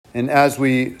And as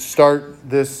we start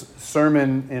this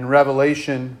sermon in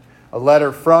Revelation, a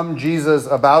letter from Jesus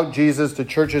about Jesus to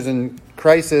churches in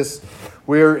crisis,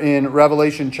 we're in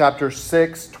Revelation chapter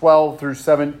 6, 12 through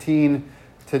 17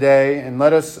 today. And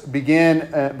let us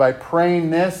begin by praying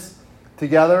this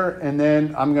together, and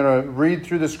then I'm going to read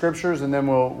through the scriptures, and then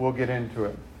we'll get into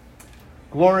it.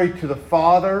 Glory to the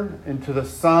Father, and to the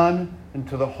Son, and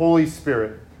to the Holy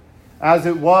Spirit, as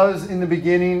it was in the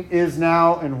beginning, is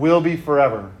now, and will be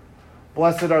forever.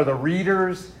 Blessed are the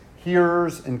readers,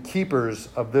 hearers, and keepers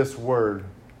of this word.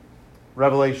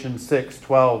 Revelation 6,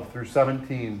 12 through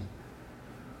 17.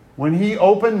 When he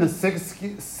opened the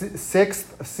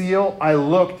sixth seal, I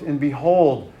looked, and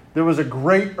behold, there was a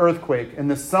great earthquake,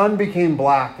 and the sun became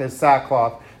black as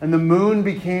sackcloth, and the moon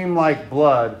became like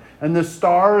blood, and the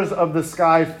stars of the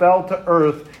sky fell to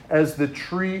earth as the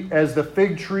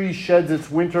fig tree sheds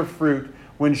its winter fruit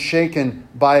when shaken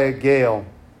by a gale.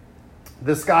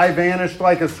 The sky vanished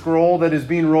like a scroll that is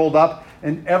being rolled up,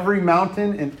 and every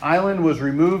mountain and island was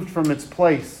removed from its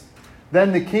place.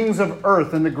 Then the kings of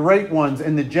earth, and the great ones,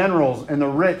 and the generals, and the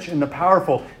rich, and the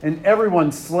powerful, and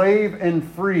everyone, slave and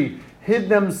free, hid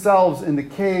themselves in the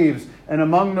caves and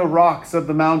among the rocks of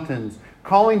the mountains,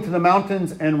 calling to the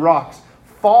mountains and rocks,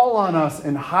 "Fall on us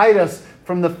and hide us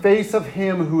from the face of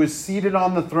him who is seated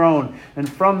on the throne, and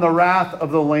from the wrath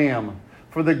of the Lamb.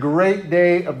 For the great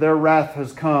day of their wrath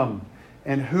has come.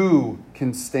 And who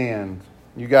can stand?"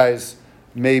 You guys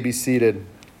may be seated.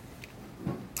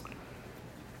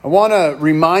 I want to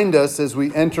remind us as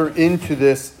we enter into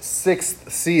this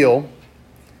sixth seal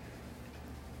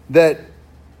that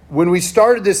when we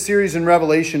started this series in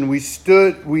Revelation, we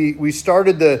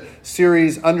started the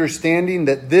series understanding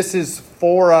that this is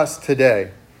for us today.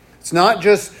 It's not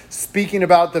just speaking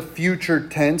about the future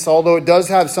tense, although it does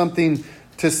have something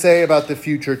to say about the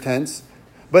future tense.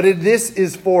 But this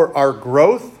is for our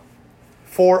growth,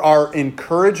 for our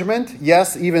encouragement.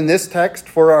 Yes, even this text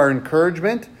for our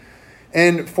encouragement,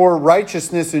 and for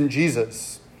righteousness in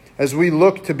Jesus, as we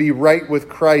look to be right with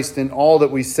Christ in all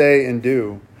that we say and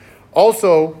do.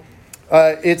 Also,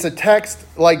 it's a text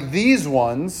like these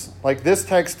ones, like this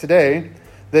text today,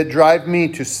 that drive me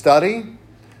to study,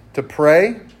 to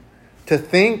pray, to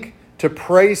think, to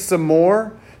pray some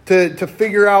more, to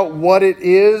figure out what it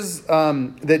is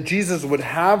that Jesus would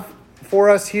have for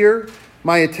us here.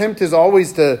 My attempt is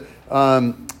always to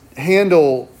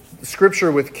handle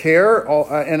Scripture with care,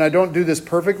 and I don't do this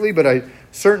perfectly, but I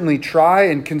certainly try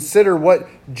and consider what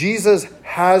Jesus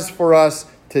has for us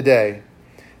today.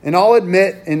 And I'll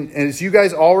admit, and as you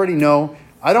guys already know,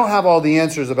 I don't have all the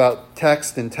answers about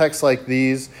text and texts like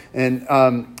these, and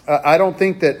I don't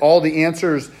think that all the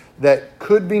answers that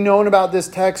could be known about this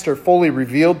text are fully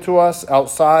revealed to us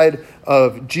outside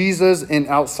of Jesus and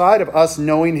outside of us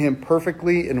knowing him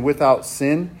perfectly and without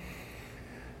sin.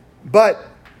 But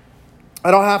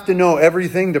I don't have to know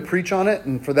everything to preach on it,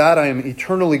 and for that I am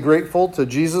eternally grateful to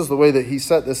Jesus, the way that he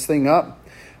set this thing up.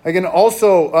 I can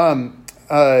also,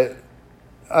 I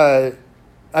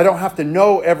don't have to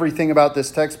know everything about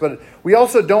this text, but we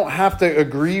also don't have to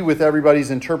agree with everybody's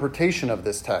interpretation of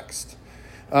this text.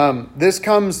 This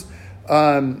comes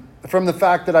from the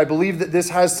fact that I believe that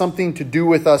this has something to do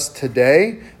with us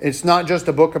today. It's not just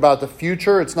a book about the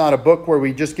future. It's not a book where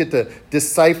we just get to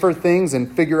decipher things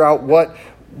and figure out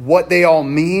what they all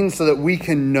mean so that we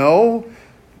can know.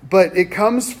 But it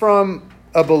comes from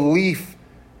a belief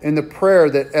in the prayer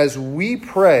that as we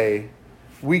pray,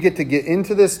 we get to get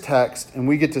into this text and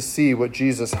we get to see what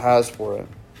Jesus has for it.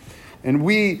 And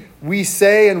we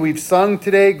say, and we've sung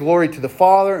today, glory to the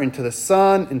Father and to the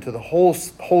Son and to the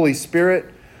Holy Spirit.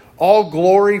 All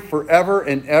glory forever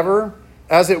and ever.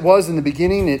 As it was in the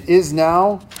beginning, it is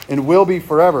now, and will be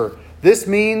forever. This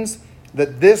means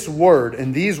that this word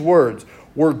and these words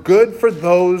were good for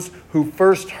those who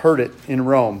first heard it in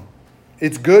Rome.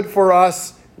 It's good for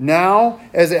us now,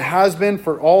 as it has been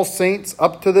for all saints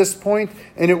up to this point,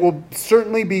 and it will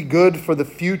certainly be good for the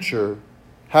future,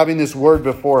 having this word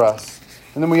before us.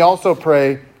 And then we also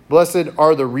pray, blessed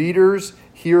are the readers,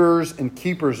 hearers, and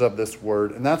keepers of this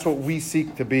word. And that's what we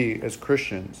seek to be as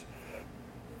Christians.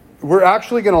 We're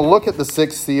actually going to look at the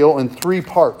sixth seal in three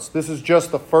parts. This is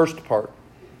just the first part.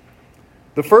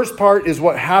 The first part is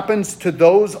what happens to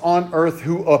those on earth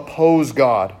who oppose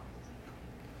God.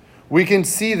 We can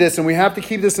see this, and we have to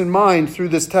keep this in mind through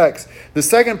this text. The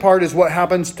second part is what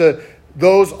happens to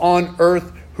those on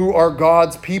earth who are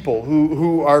God's people,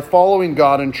 who are following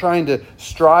God and trying to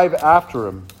strive after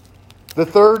him. The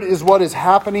third is what is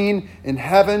happening in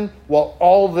heaven while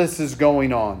all this is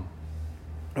going on.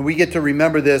 And we get to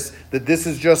remember this, that this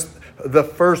is just the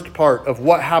first part of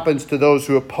what happens to those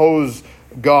who oppose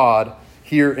God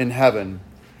here in heaven.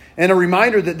 And a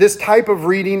reminder that this type of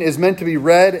reading is meant to be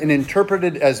read and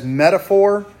interpreted as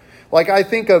metaphor. Like I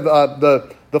think of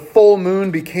the full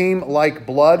moon became like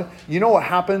blood. You know what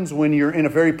happens when you're in a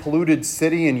very polluted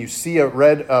city and you see a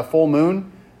red full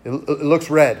moon? It looks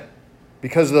red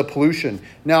because of the pollution.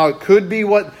 Now, it could be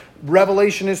what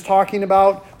Revelation is talking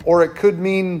about, or it could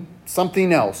mean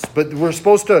something else. But we're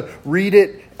supposed to read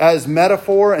it as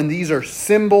metaphor, and these are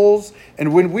symbols.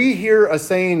 And when we hear a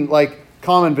saying like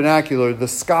common vernacular, the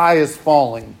sky is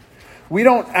falling, we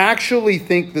don't actually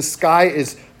think the sky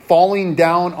is falling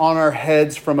down on our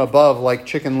heads from above like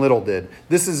Chicken Little did.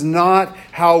 This is not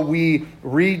how we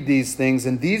read these things.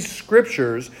 And these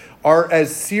scriptures are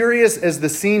as serious as the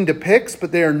scene depicts,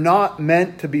 but they are not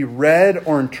meant to be read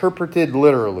or interpreted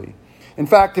literally. In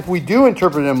fact, if we do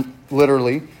interpret them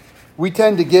literally, we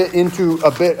tend to get into a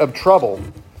bit of trouble.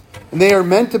 And they are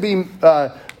meant to be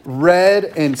read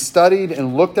and studied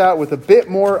and looked at with a bit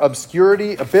more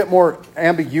obscurity, a bit more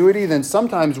ambiguity than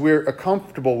sometimes we're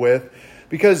comfortable with,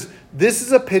 because this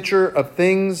is a picture of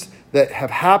things that have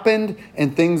happened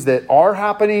and things that are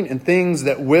happening and things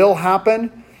that will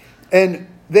happen. And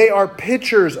they are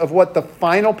pictures of what the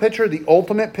final picture, the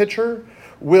ultimate picture,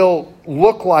 will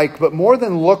look like, but more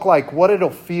than look like, what it'll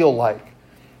feel like.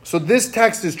 So this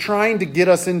text is trying to get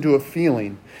us into a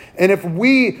feeling. And if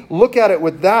we look at it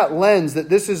with that lens, that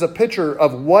this is a picture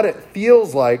of what it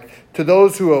feels like to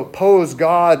those who oppose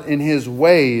God in his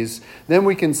ways, then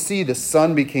we can see the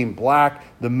sun became black,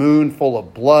 the moon full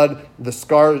of blood, the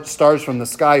stars from the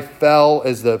sky fell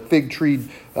as the fig tree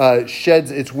sheds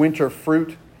its winter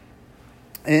fruit.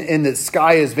 And the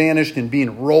sky has vanished and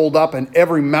being rolled up, and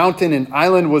every mountain and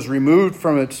island was removed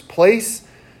from its place.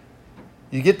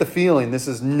 You get the feeling this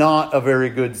is not a very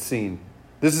good scene.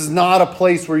 This is not a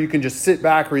place where you can just sit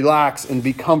back, relax, and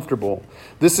be comfortable.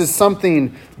 This is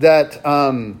something that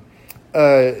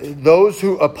those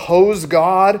who oppose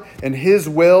God and his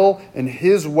will and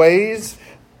his ways,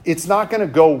 it's not going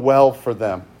to go well for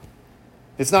them.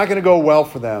 It's not going to go well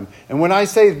for them. And when I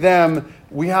say them,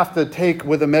 we have to take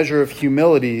with a measure of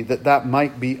humility that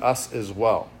might be us as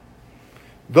well.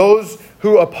 Those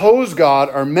who oppose God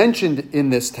are mentioned in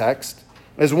this text.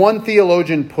 As one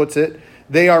theologian puts it,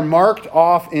 they are marked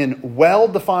off in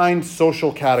well-defined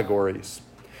social categories.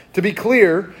 To be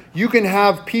clear, you can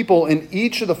have people in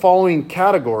each of the following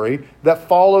category that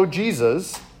follow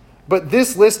Jesus, but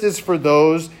this list is for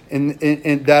those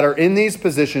that are in these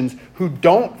positions who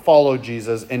don't follow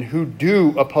Jesus and who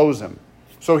do oppose him.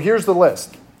 So here's the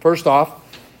list. First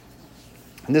off,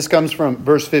 and this comes from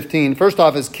verse 15, first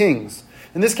off is kings.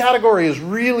 And this category is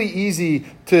really easy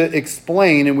to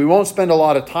explain, and we won't spend a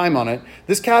lot of time on it.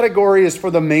 This category is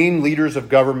for the main leaders of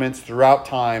governments throughout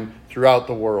time, throughout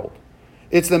the world.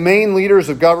 It's the main leaders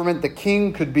of government. The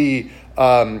king could be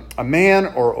a man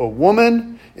or a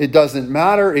woman. It doesn't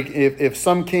matter. If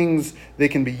some kings, they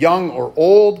can be young or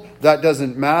old. That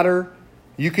doesn't matter.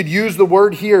 You could use the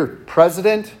word here,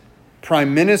 president,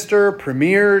 prime minister,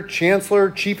 premier,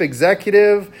 chancellor, chief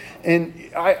executive, and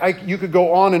you could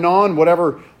go on and on,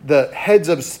 whatever the heads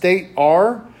of state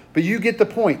are, but you get the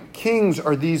point. Kings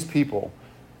are these people.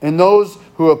 And those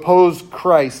who oppose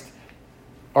Christ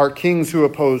are kings who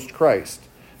opposed Christ.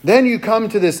 Then you come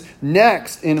to this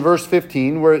next in verse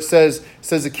 15 where it says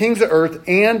the kings of earth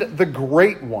and the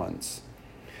great ones.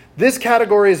 This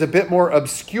category is a bit more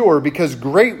obscure because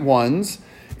great ones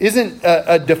isn't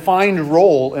a defined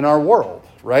role in our world,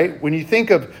 right? When you think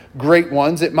of great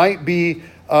ones, it might be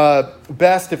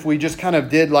best if we just kind of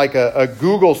did like a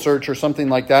Google search or something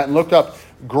like that and looked up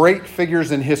great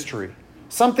figures in history,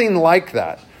 something like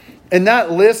that. And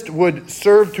that list would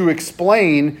serve to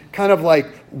explain kind of like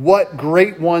what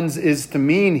great ones is to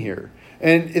mean here.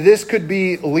 And this could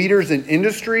be leaders in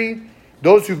industry,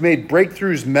 those who've made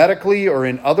breakthroughs medically or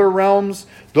in other realms,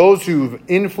 those who've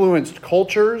influenced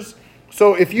cultures.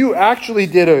 So if you actually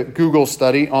did a Google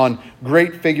study on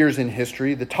great figures in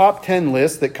history, the top 10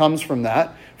 list that comes from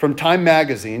that, from Time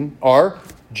Magazine, are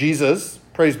Jesus,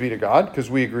 praise be to God, because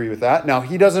we agree with that. Now,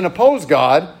 he doesn't oppose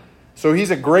God, so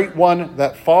he's a great one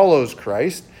that follows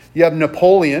Christ. You have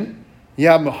Napoleon, you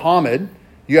have Muhammad,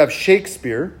 you have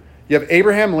Shakespeare, you have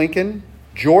Abraham Lincoln,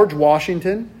 George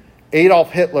Washington,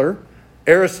 Adolf Hitler,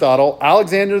 Aristotle,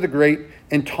 Alexander the Great,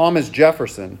 and Thomas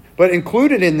Jefferson. But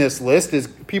included in this list is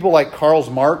people like Karl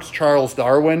Marx, Charles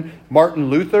Darwin, Martin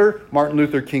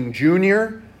Luther King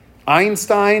Jr.,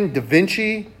 Einstein, Da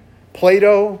Vinci,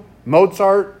 Plato,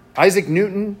 Mozart, Isaac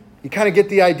Newton. You kind of get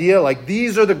the idea, like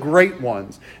these are the great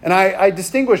ones. And I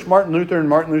distinguish Martin Luther and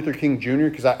Martin Luther King Jr.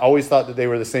 because I always thought that they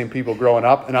were the same people growing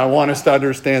up, and I want us to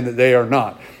understand that they are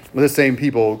not the same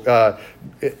people.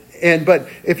 But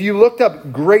if you looked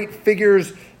up great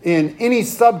figures in any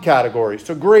subcategory,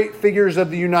 so great figures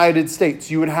of the United States,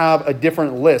 you would have a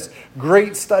different list.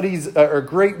 Great studies or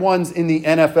great ones in the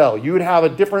NFL, you would have a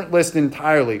different list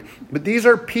entirely. But these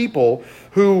are people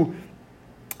who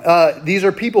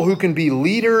can be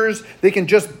leaders. They can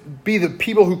just be the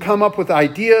people who come up with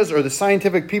ideas, or the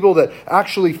scientific people that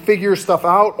actually figure stuff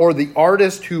out, or the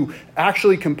artist who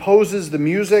actually composes the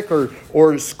music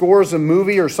or scores a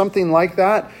movie or something like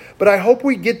that. But I hope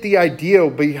we get the idea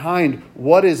behind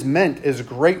what is meant as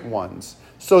great ones.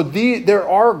 So there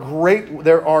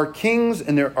are kings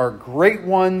and there are great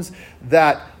ones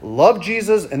that love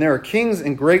Jesus, and there are kings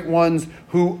and great ones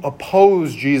who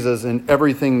oppose Jesus in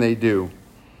everything they do.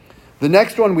 The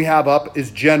next one we have up is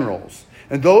generals.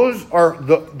 And those are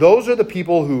the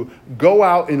people who go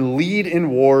out and lead in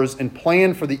wars and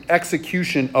plan for the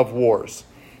execution of wars.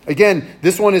 Again,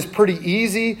 this one is pretty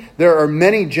easy. There are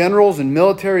many generals and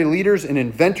military leaders and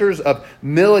inventors of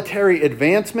military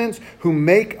advancements who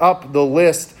make up the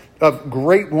list of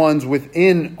great ones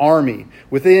within army,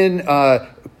 within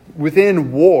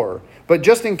war. But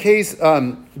just in case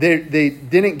they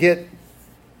didn't get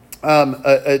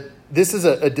this is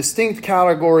a distinct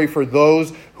category for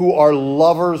those who are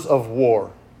lovers of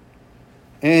war.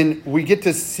 And we get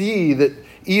to see that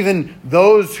even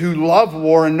those who love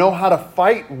war and know how to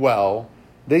fight well,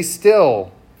 those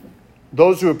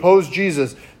who oppose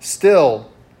Jesus, still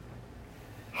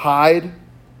hide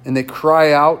and they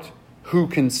cry out, "Who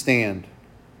can stand?"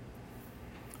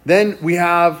 Then we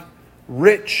have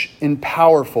rich and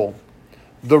powerful.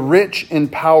 The rich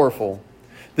and powerful.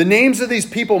 The names of these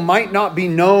people might not be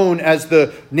known as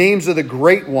the names of the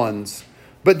great ones,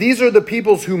 but these are the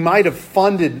peoples who might have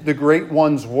funded the great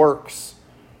ones' works.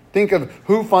 Think of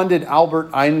who funded Albert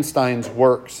Einstein's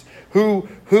works, who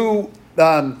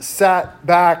sat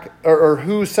back or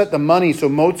who set the money so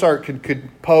Mozart could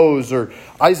compose, or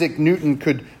Isaac Newton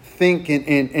could think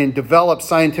and develop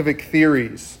scientific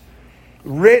theories.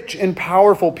 Rich and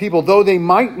powerful people, though they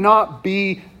might not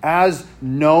be as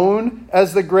known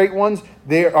as the great ones,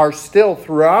 there are still,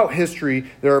 throughout history,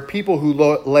 there are people who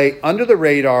lay under the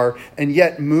radar and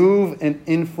yet move and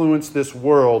influence this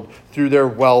world through their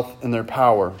wealth and their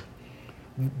power.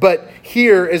 But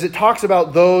here, as it talks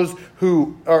about those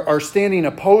who are standing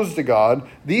opposed to God,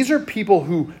 these are people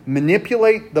who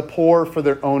manipulate the poor for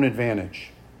their own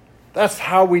advantage. That's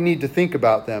how we need to think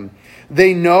about them.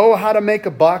 They know how to make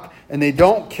a buck, and they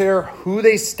don't care who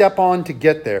they step on to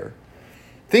get there.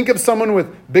 Think of someone with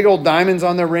big old diamonds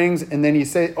on their rings, and then you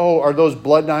say, "Oh, are those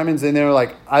blood diamonds?" And they're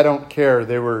like, "I don't care.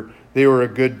 They were a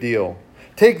good deal."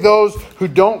 Take those who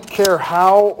don't care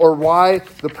how or why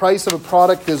the price of a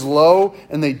product is low,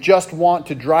 and they just want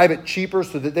to drive it cheaper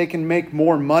so that they can make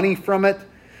more money from it.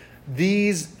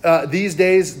 These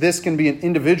days, this can be an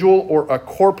individual or a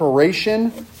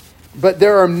corporation. But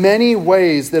there are many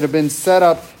ways that have been set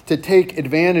up to take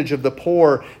advantage of the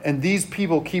poor, and these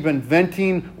people keep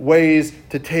inventing ways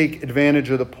to take advantage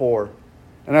of the poor.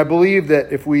 And I believe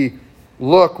that if we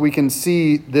look, we can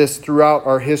see this throughout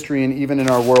our history and even in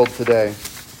our world today.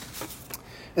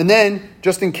 And then,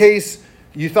 just in case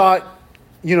you thought,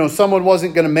 someone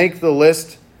wasn't going to make the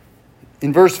list,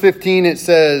 in verse 15 it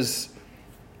says,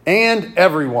 "And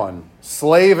everyone,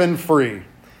 slave and free."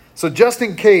 So just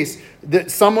in case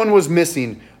that someone was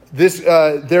missing,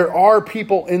 there are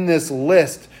people in this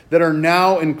list that are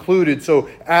now included. So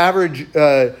average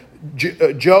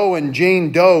Joe and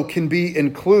Jane Doe can be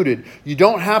included. You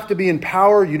don't have to be in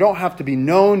power. You don't have to be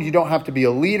known. You don't have to be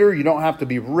a leader. You don't have to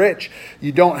be rich.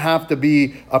 You don't have to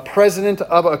be a president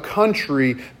of a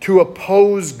country to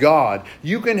oppose God.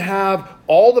 You can have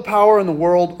all the power in the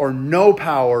world or no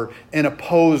power and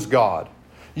oppose God.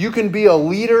 You can be a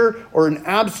leader or an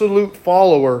absolute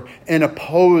follower and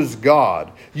oppose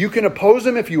God. You can oppose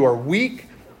him if you are weak,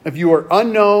 if you are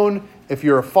unknown, if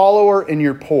you're a follower and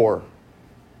you're poor.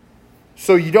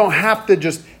 So you don't have to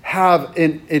just have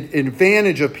an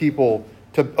advantage of people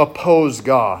to oppose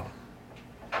God.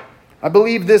 I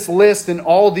believe this list and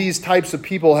all these types of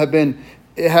people have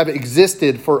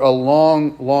existed for a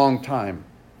long, long time.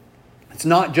 It's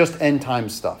not just end time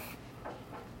stuff.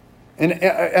 And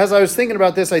as I was thinking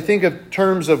about this, I think of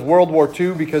terms of World War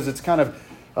II because it's kind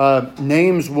of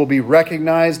names will be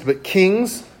recognized. But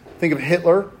kings, think of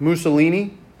Hitler,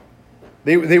 Mussolini.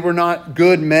 They were not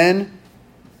good men,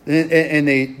 and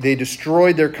they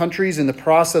destroyed their countries in the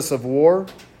process of war.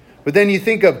 But then you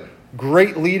think of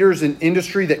great leaders in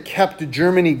industry that kept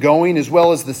Germany going, as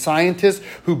well as the scientists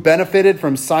who benefited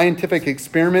from scientific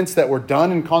experiments that were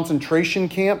done in concentration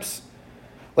camps.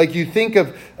 Like you think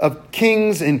of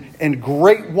kings and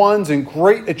great ones and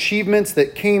great achievements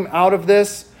that came out of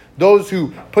this. those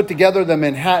who put together the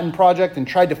Manhattan Project and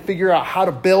tried to figure out how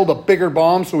to build a bigger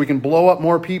bomb so we can blow up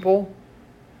more people.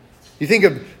 You think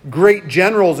of great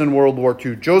generals in World War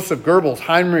II, Joseph Goebbels,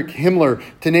 Heinrich Himmler,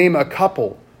 to name a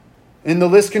couple. And the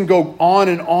list can go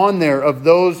on there of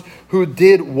those who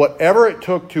did whatever it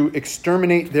took to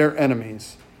exterminate their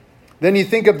enemies. Then you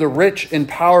think of the rich and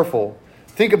powerful.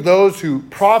 Think of those who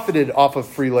profited off of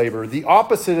free labor. The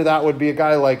opposite of that would be a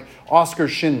guy like Oskar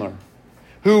Schindler,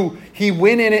 who he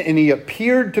went in it and he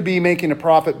appeared to be making a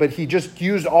profit, but he just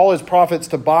used all his profits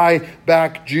to buy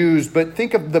back Jews. But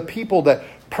think of the people that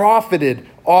profited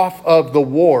off of the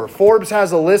war. Forbes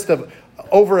has a list of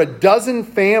over a dozen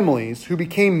families who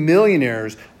became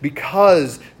millionaires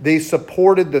because they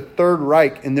supported the Third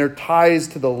Reich and their ties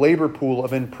to the labor pool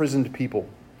of imprisoned people.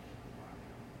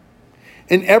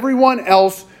 And everyone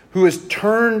else who has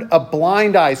turned a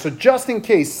blind eye, so just in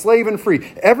case, slave and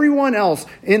free, everyone else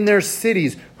in their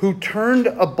cities who turned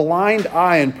a blind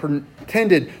eye and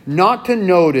pretended not to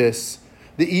notice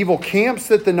the evil camps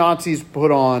that the Nazis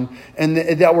put on and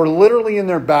that were literally in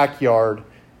their backyard,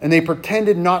 and they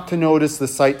pretended not to notice the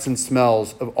sights and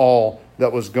smells of all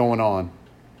that was going on.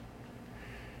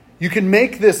 You can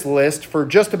make this list for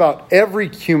just about every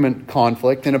human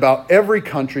conflict in about every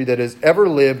country that has ever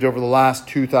lived over the last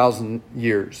 2,000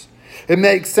 years. It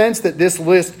makes sense that this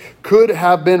list could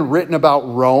have been written about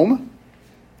Rome.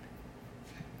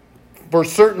 For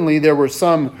certainly there were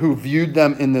some who viewed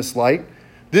them in this light.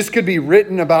 This could be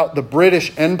written about the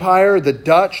British Empire, the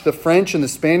Dutch, the French, and the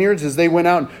Spaniards as they went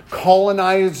out and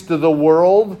colonized the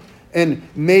world and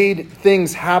made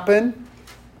things happen.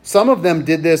 Some of them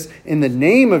did this in the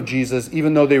name of Jesus,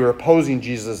 even though they were opposing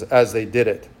Jesus as they did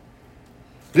it.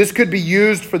 This could be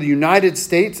used for the United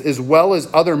States as well as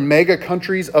other mega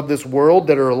countries of this world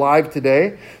that are alive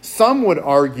today. Some would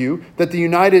argue that the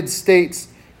United States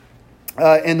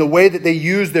and the way that they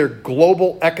use their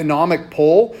global economic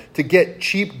pull to get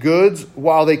cheap goods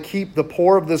while they keep the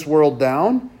poor of this world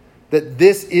down, that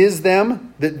this is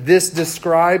them, that this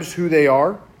describes who they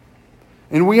are.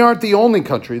 And we aren't the only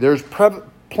country. There's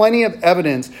plenty of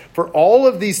evidence for all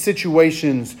of these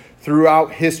situations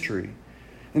throughout history.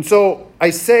 And so I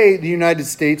say the United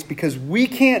States because we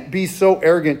can't be so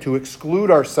arrogant to exclude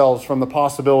ourselves from the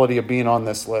possibility of being on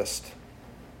this list.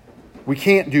 We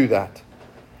can't do that.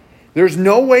 There's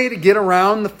no way to get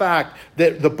around the fact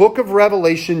that the book of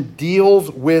Revelation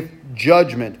deals with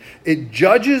judgment. It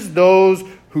judges those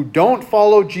who don't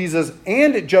follow Jesus,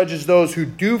 and it judges those who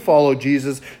do follow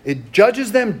Jesus. It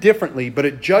judges them differently, but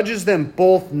it judges them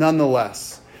both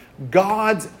nonetheless.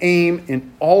 God's aim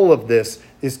in all of this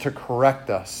is to correct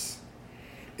us,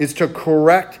 is to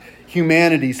correct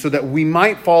humanity so that we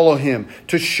might follow him,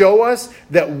 to show us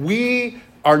that we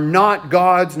are not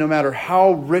gods no matter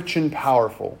how rich and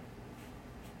powerful.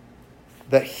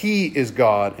 That he is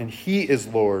God and he is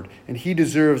Lord and he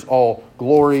deserves all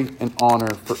glory and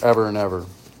honor forever and ever.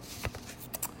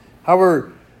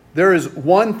 However, there is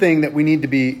one thing that we need to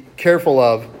be careful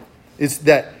of is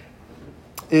that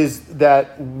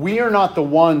we are not the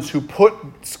ones who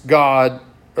puts God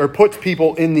or puts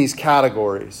people in these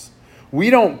categories. We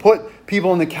don't put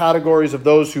people in the categories of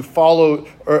those who follow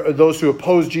or those who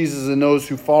oppose Jesus and those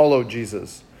who follow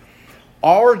Jesus.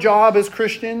 Our job as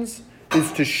Christians is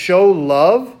to show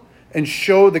love and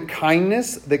show the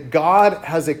kindness that God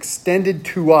has extended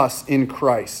to us in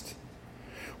Christ.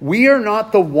 We are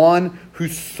not the one who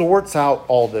sorts out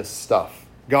all this stuff.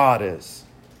 God is.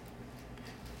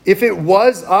 If it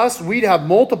was us, we'd have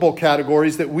multiple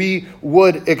categories that we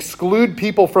would exclude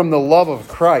people from the love of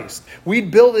Christ. We'd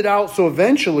build it out so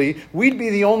eventually we'd be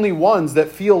the only ones that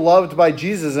feel loved by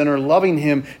Jesus and are loving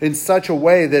him in such a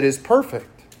way that is perfect.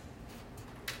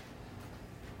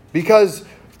 Because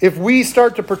if we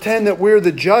start to pretend that we're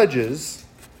the judges,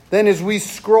 then as we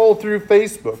scroll through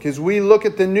Facebook, as we look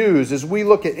at the news, as we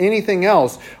look at anything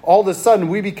else, all of a sudden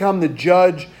we become the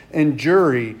judge and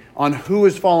jury on who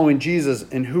is following Jesus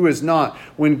and who is not.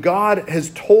 When God has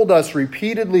told us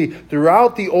repeatedly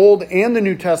throughout the Old and the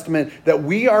New Testament that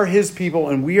we are his people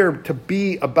and we are to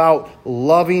be about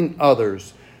loving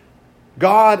others.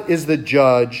 God is the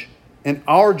judge and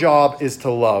our job is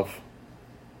to love.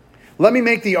 Let me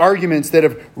make the arguments that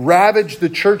have ravaged the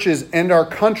churches and our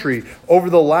country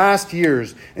over the last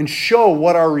years and show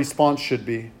what our response should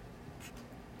be.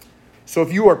 So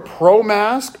if you are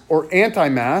pro-mask or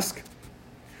anti-mask,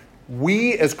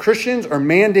 we as Christians are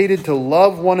mandated to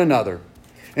love one another.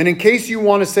 And in case you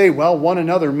want to say, well, one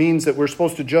another means that we're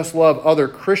supposed to just love other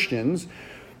Christians,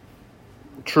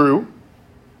 true.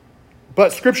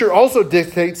 But Scripture also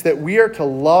dictates that we are to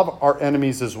love our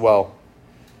enemies as well.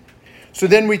 So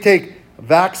then we take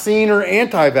vaccine or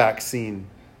anti-vaccine.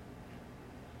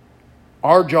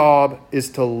 Our job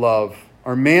is to love.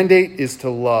 Our mandate is to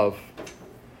love.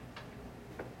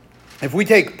 If we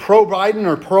take pro-Biden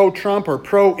or pro-Trump or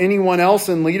pro-anyone else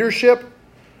in leadership,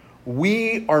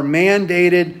 we are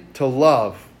mandated to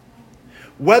love.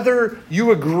 Whether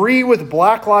you agree with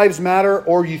Black Lives Matter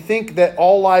or you think that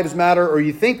all lives matter or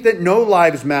you think that no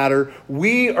lives matter,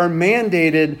 we are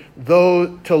mandated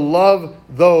to love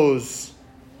those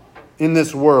in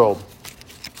this world.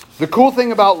 The cool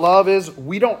thing about love is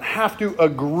we don't have to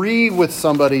agree with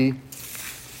somebody,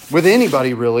 with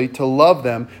anybody really, to love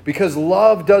them, because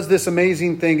love does this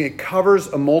amazing thing. It covers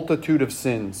a multitude of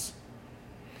sins.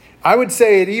 I would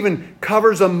say it even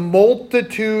covers a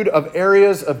multitude of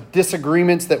areas of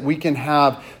disagreements that we can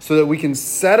have so that we can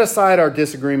set aside our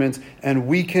disagreements and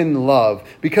we can love.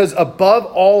 Because above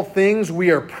all things,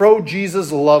 we are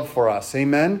pro-Jesus' love for us.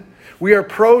 Amen? We are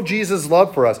pro-Jesus'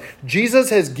 love for us. Jesus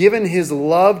has given his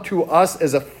love to us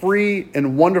as a free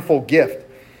and wonderful gift.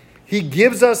 He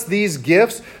gives us these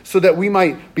gifts so that we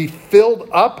might be filled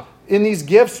up in these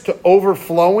gifts to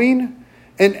overflowing.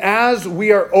 And as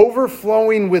we are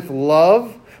overflowing with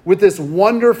love, with this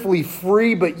wonderfully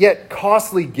free but yet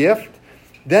costly gift,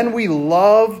 then we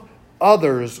love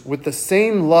others with the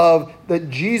same love that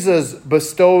Jesus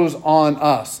bestows on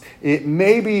us. It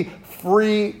may be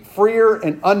freer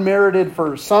and unmerited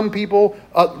for some people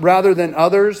rather than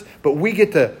others, but we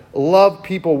get to love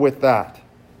people with that.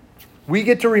 We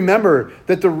get to remember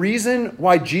that the reason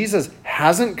why Jesus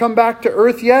hasn't come back to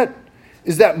earth yet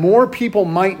is that more people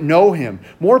might know him.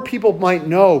 More people might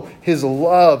know his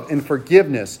love and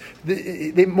forgiveness.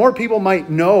 More people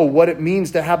might know what it means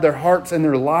to have their hearts and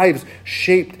their lives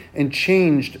shaped and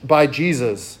changed by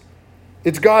Jesus.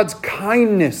 It's God's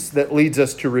kindness that leads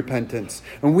us to repentance.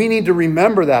 And we need to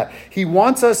remember that. He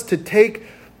wants to take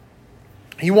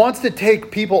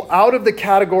people out of the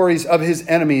categories of his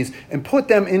enemies and put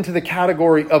them into the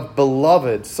category of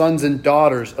beloved sons and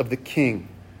daughters of the King.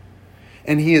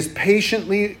 And he is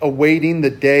patiently awaiting the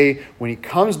day when he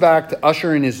comes back to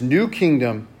usher in his new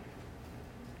kingdom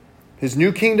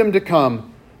to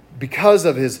come because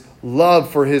of his love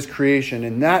for his creation.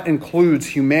 And that includes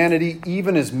humanity,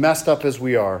 even as messed up as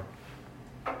we are.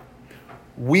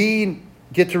 We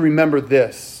get to remember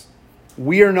this.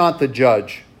 We are not the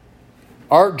judge.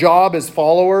 Our job as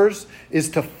followers is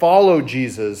to follow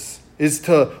Jesus, is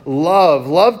to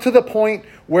love to the point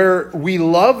where we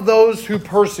love those who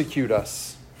persecute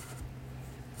us.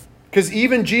 Because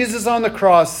even Jesus on the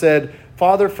cross said,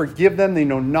 Father, forgive them, they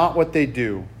know not what they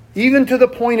do. Even to the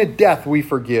point of death, we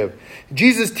forgive.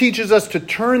 Jesus teaches us to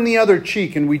turn the other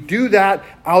cheek, and we do that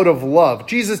out of love.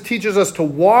 Jesus teaches us to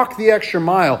walk the extra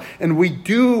mile, and we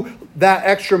do that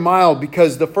extra mile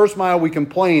because the first mile we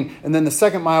complain, and then the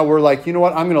second mile we're like, you know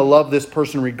what, I'm going to love this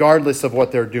person regardless of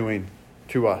what they're doing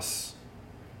to us.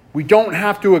 We don't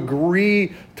have to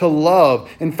agree to love.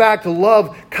 In fact,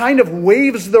 love kind of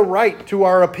waives the right to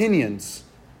our opinions.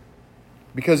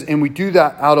 And we do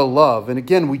that out of love. And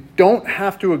again, we don't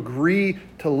have to agree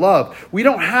to love. We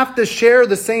don't have to share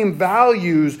the same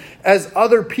values as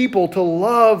other people to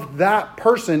love that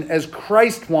person as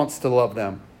Christ wants to love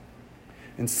them.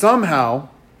 And somehow,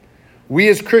 we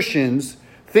as Christians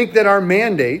think that our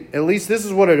mandate, at least this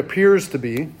is what it appears to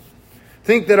be,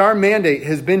 think that our mandate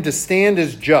has been to stand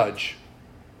as judge.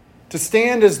 To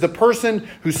stand as the person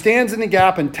who stands in the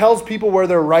gap and tells people where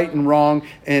they're right and wrong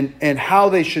and how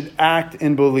they should act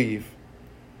and believe.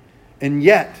 And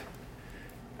yet,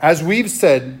 as we've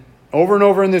said over and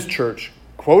over in this church,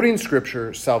 quoting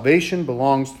Scripture, salvation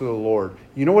belongs to the Lord.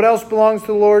 You know what else belongs to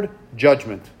the Lord?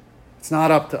 Judgment. It's not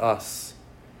up to us.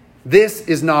 This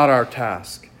is not our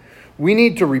task. We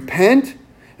need to repent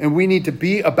and we need to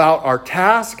be about our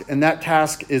task, and that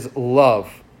task is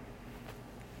love.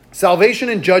 Salvation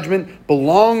and judgment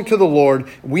belong to the Lord.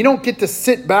 We don't get to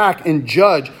sit back and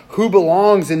judge who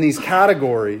belongs in these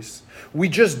categories. We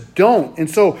just don't. And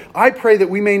so I pray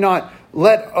that we may not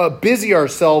busy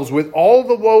ourselves with all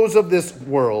the woes of this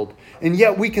world, and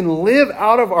yet we can live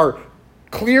out of our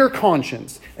clear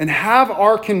conscience and have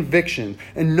our conviction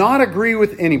and not agree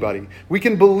with anybody. We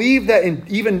can believe that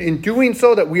even in doing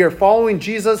so that we are following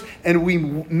Jesus, and we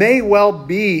may well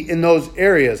be in those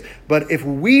areas. But if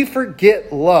we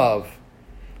forget love,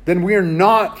 then we are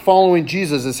not following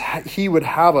Jesus as he would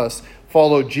have us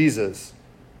follow Jesus.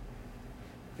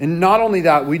 And not only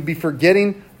that, we'd be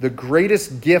forgetting the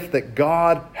greatest gift that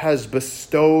God has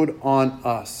bestowed on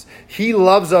us. He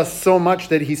loves us so much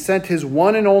that he sent his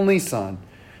one and only Son.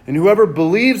 And whoever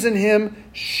believes in him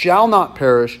shall not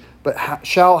perish, but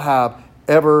shall have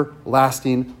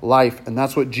everlasting life. And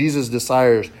that's what Jesus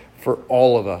desires for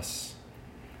all of us.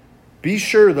 Be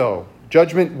sure, though,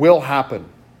 judgment will happen.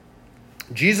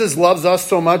 Jesus loves us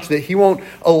so much that he won't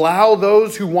allow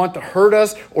those who want to hurt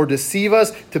us or deceive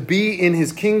us to be in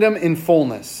his kingdom in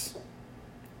fullness.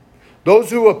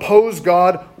 Those who oppose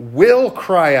God will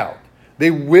cry out. They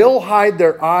will hide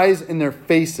their eyes in their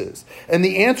faces. And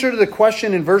the answer to the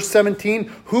question in verse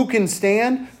 17, who can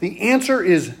stand? The answer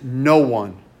is no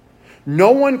one.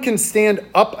 No one can stand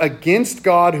up against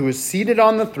God who is seated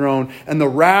on the throne and the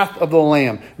wrath of the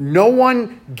Lamb. No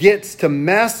one gets to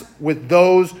mess with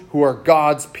those who are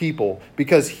God's people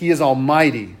because he is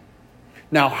almighty.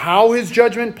 Now, how his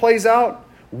judgment plays out,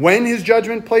 when his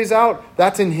judgment plays out,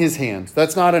 that's in his hands.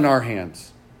 That's not in our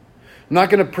hands. I'm not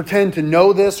going to pretend to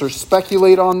know this or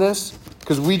speculate on this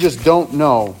because we just don't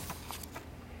know.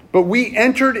 But we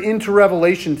entered into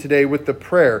Revelation today with the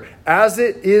prayer, as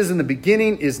it is in the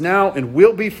beginning, is now, and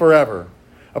will be forever.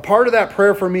 A part of that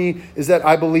prayer for me is that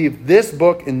I believe this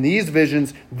book and these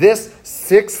visions, this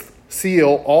sixth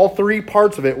seal, all three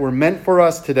parts of it were meant for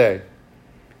us today.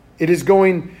 It is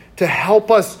going to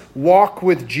help us walk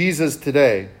with Jesus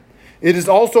today. It is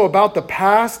also about the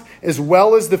past as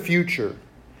well as the future.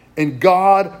 And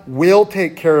God will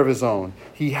take care of his own.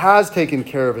 He has taken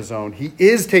care of his own. He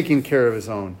is taking care of his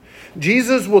own.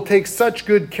 Jesus will take such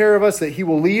good care of us that he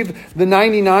will leave the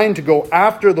 99 to go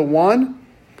after the one.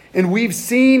 And we've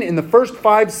seen in the first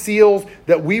 5 seals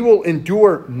that we will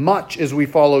endure much as we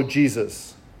follow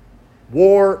Jesus.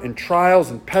 War and trials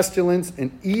and pestilence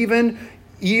and even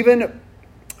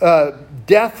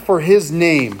death for his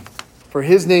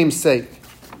name's sake.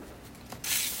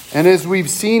 And as we've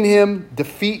seen him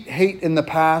defeat hate in the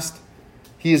past,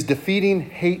 he is defeating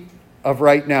hate of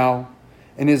right now.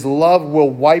 And his love will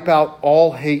wipe out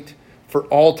all hate for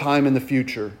all time in the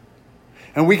future.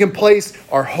 And we can place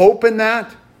our hope in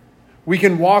that. We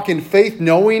can walk in faith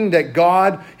knowing that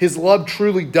God, his love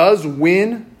truly does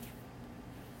win.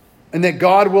 And that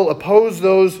God will oppose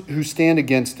those who stand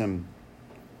against him.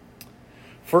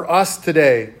 For us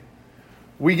today,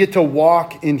 we get to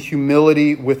walk in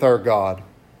humility with our God.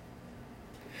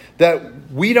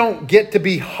 That we don't get to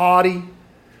be haughty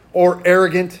or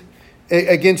arrogant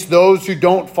against those who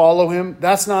don't follow him.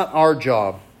 That's not our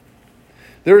job.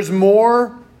 There's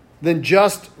more than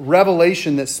just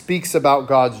revelation that speaks about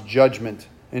God's judgment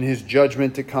and his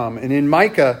judgment to come. And in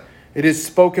Micah, it is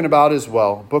spoken about as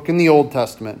well, book in the Old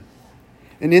Testament.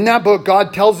 And in that book,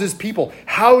 God tells his people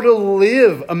how to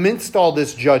live amidst all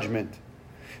this judgment.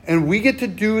 And we get to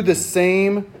do the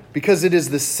same because it is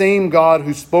the same God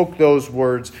who spoke those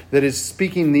words that is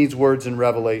speaking these words in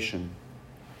Revelation.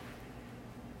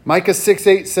 Micah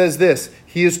 6:8 says this,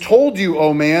 he has told you,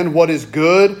 O man, what is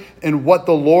good and what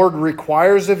the Lord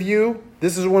requires of you.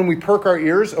 This is when we perk our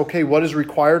ears. Okay, what is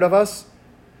required of us?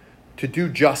 To do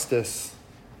justice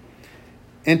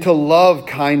and to love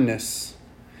kindness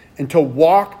and to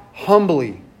walk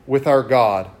humbly with our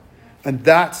God. And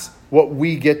that's what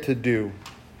we get to do.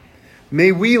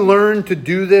 May we learn to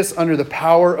do this under the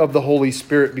power of the Holy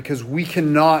Spirit because we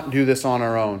cannot do this on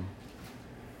our own.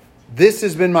 This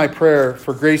has been my prayer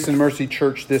for Grace and Mercy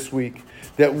Church this week,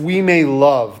 that we may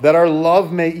love, that our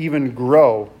love may even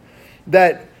grow,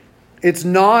 that it's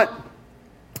not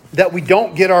that we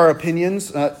don't get our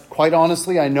opinions. Quite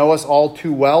honestly, I know us all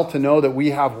too well to know that we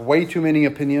have way too many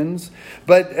opinions.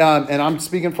 But and I'm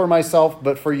speaking for myself,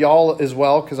 but for y'all as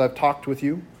well, because I've talked with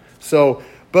you.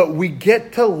 But we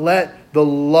get to let the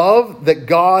love that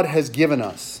God has given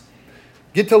us,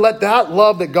 get to let that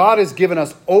love that God has given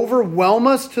us overwhelm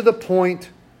us to the point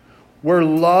where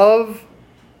love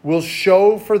will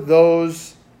show for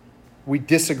those we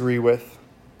disagree with.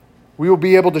 We will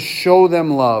be able to show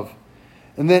them love.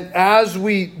 And then as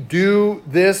we do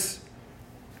this,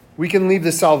 we can leave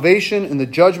the salvation and the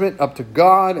judgment up to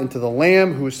God and to the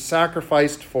Lamb who is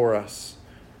sacrificed for us.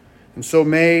 And so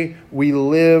may we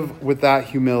live with that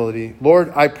humility. Lord,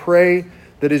 I pray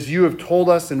that as you have told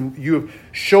us and you have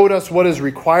showed us what is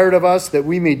required of us, that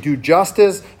we may do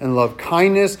justice and love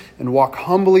kindness and walk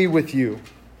humbly with you.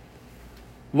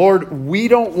 Lord, we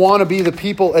don't want to be the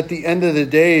people at the end of the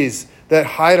days that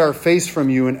hide our face from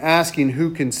you and asking who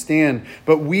can stand,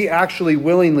 but we actually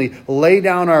willingly lay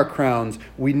down our crowns.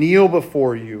 We kneel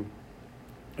before you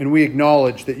and we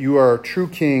acknowledge that you are our true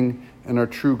King and our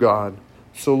true God.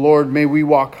 So Lord, may we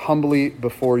walk humbly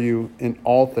before you in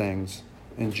all things.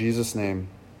 In Jesus' name,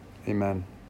 amen.